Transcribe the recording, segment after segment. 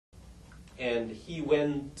and he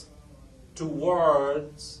went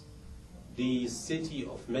towards the city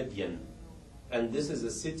of Midian. And this is a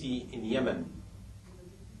city in Yemen,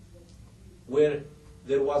 where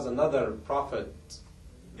there was another prophet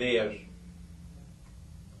there,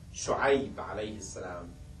 Shu'aib alayhi salam.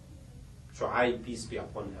 Shu'aib, peace be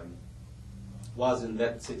upon him, was in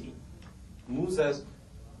that city. Musa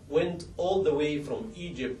went all the way from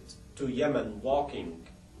Egypt to Yemen walking,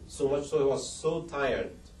 so much so he was so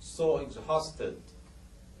tired, so exhausted.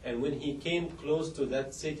 And when he came close to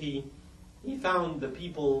that city, he found the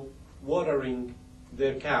people watering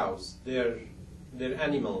their cows, their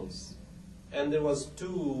animals. And there was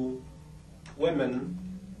two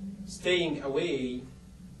women staying away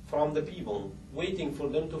from the people, waiting for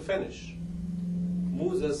them to finish.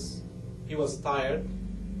 Moses, he was tired,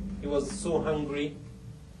 he was so hungry,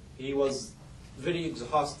 he was very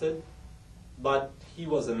exhausted, but he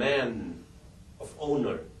was a man of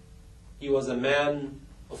honor. He was a man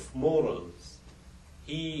of morals.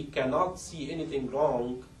 He cannot see anything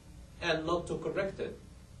wrong and not to correct it.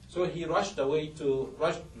 So he rushed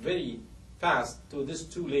very fast to these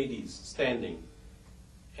two ladies standing.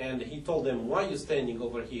 And he told them, "Why are you standing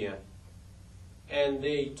over here?" And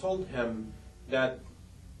they told him that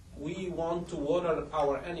we want to water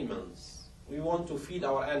our animals. We want to feed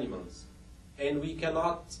our animals. And we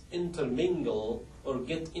cannot intermingle or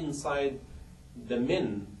get inside the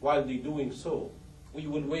men while they're doing so. We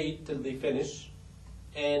will wait till they finish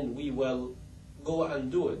and we will go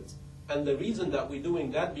and do it. And the reason that we're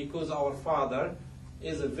doing that, because our father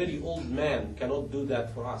is a very old man, cannot do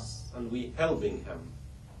that for us, and we're helping him.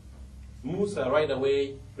 Musa right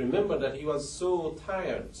away remembered that he was so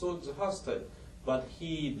tired, so exhausted, but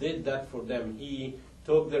he did that for them. He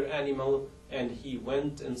took their animal and he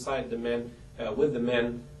went inside the men, with the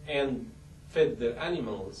men, and fed their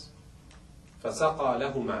animals. فَسَقَى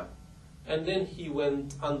لَهُمَا. And then he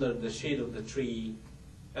went under the shade of the tree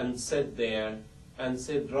and sat there and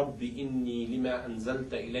said, رَبِّ إِنِّي لِمَا أَنزَلْتَ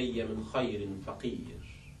إِلَيَّ مِنْ خَيْرٍ فَقِيرٍ.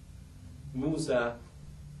 Musa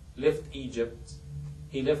left Egypt,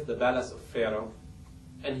 he left the palace of Pharaoh,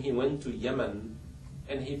 and he went to Yemen,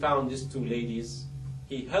 and he found these two ladies.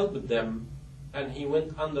 He helped them, and he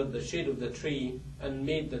went under the shade of the tree and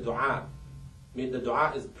made the dua. Made the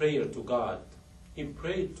dua is prayer to God. He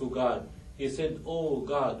prayed to God. He said, "Oh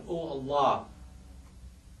God, oh Allah,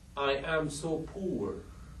 I am so poor,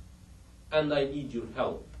 and I need your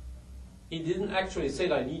help." He didn't actually say,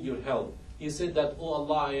 "I need your help." He said that, "Oh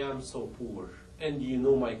Allah, I am so poor, and you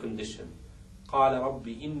know my condition." قال رب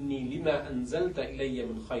إني لما أنزلت إلي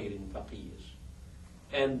من خير فقير.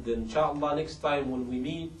 And inshallah, next time when we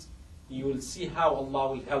meet, you will see how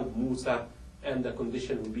Allah will help Musa, and the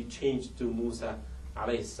condition will be changed to Musa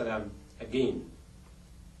alayhi salam again.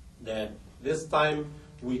 This time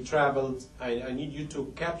we traveled, I need you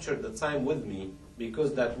to capture the time with me,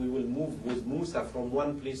 because that we will move with Musa from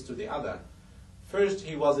one place to the other. First,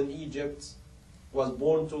 he was in Egypt, was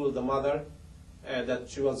born to the mother, that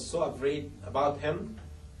she was so afraid about him,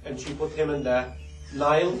 and she put him in the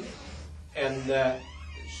Nile, and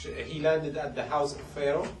he landed at the house of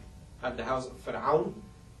Pharaoh, at the house of Pharaoh,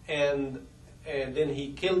 and then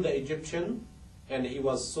he killed the Egyptian, and he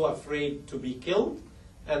was so afraid to be killed,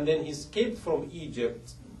 and then he escaped from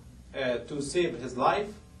Egypt to save his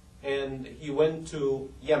life, and he went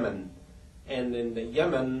to Yemen, and in the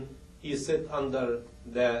Yemen he sat under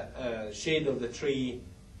the shade of the tree,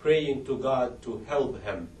 praying to God to help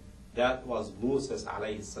him. That was Musa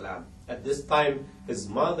alayhi salam. At this time, his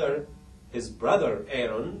mother, his brother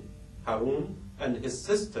Aaron, Harun, and his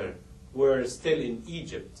sister were still in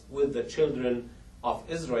Egypt with the children of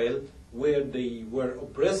Israel, where they were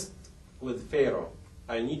oppressed with Pharaoh.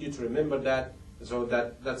 I need you to remember that. So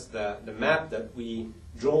that's the map that we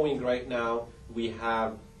drawing right now. We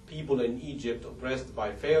have people in Egypt oppressed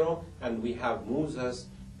by Pharaoh, and we have Moses,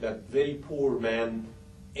 that very poor man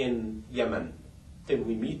in Yemen. Till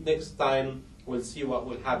we meet next time, we'll see what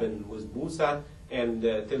will happen with Musa. And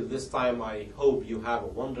till this time, I hope you have a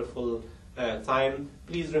wonderful time.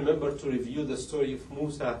 Please remember to review the story of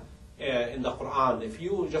Musa in the Quran. If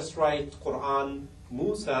you just write Quran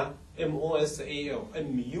Musa, M-O-S-A or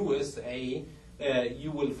M-U-S-A,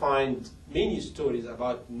 you will find many stories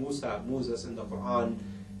about Moses in the Quran.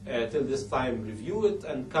 Till this time, review it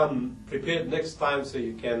and come prepared next time so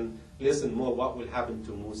you can listen more what will happen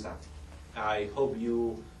to Musa. I hope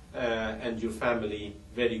you and your family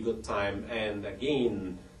very good time, and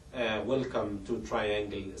again welcome to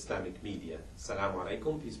Triangle Islamic Media. Assalamu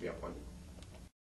alaikum, peace be upon you.